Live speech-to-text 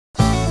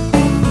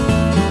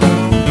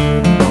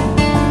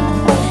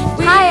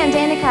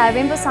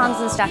Rainbow Songs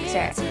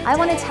instructor. I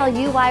want to tell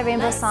you why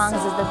Rainbow Songs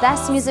is the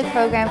best music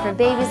program for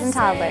babies and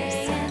toddlers.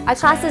 Our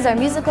classes are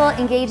musical,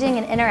 engaging,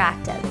 and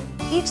interactive.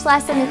 Each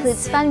lesson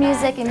includes fun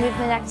music and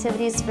movement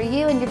activities for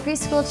you and your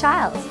preschool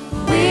child.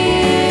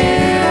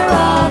 We're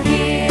all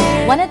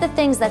here. One of the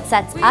things that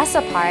sets us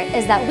apart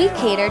is that we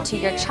cater to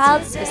your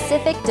child's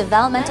specific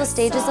developmental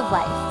stages of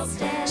life.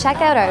 Check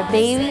out our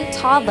baby,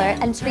 toddler,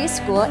 and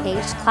preschool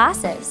aged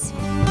classes.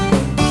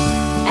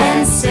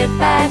 And sit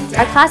back down.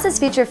 Our classes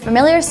feature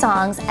familiar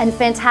songs and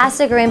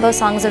fantastic Rainbow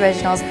Songs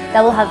originals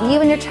that will have you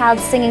and your child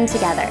singing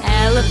together.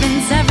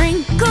 Elephants have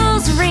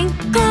wrinkles,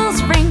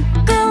 wrinkles,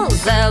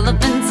 wrinkles.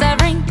 Elephants have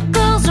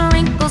wrinkles,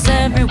 wrinkles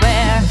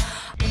everywhere.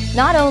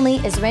 Not only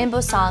is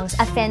Rainbow Songs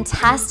a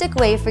fantastic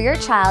way for your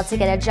child to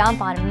get a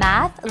jump on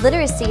math,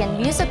 literacy, and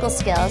musical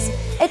skills,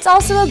 it's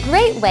also a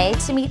great way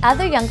to meet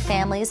other young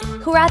families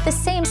who are at the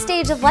same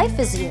stage of life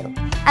as you.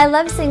 I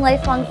love seeing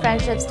lifelong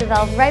friendships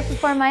develop right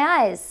before my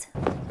eyes.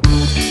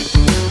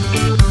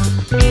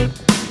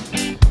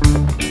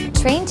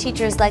 Trained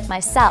teachers like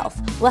myself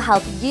will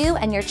help you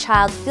and your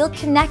child feel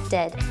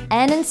connected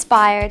and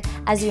inspired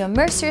as you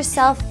immerse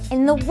yourself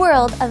in the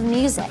world of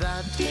music.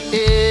 That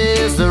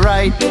is the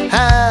right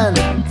hand,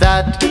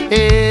 that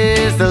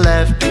is the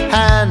left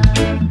hand,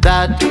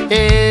 that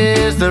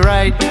is the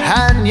right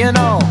hand, you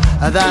know,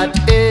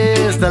 that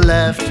is the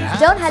left hand.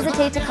 Don't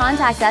hesitate to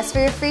contact us for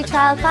your free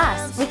trial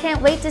class. We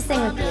can't wait to sing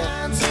with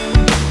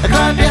you.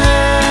 Clap your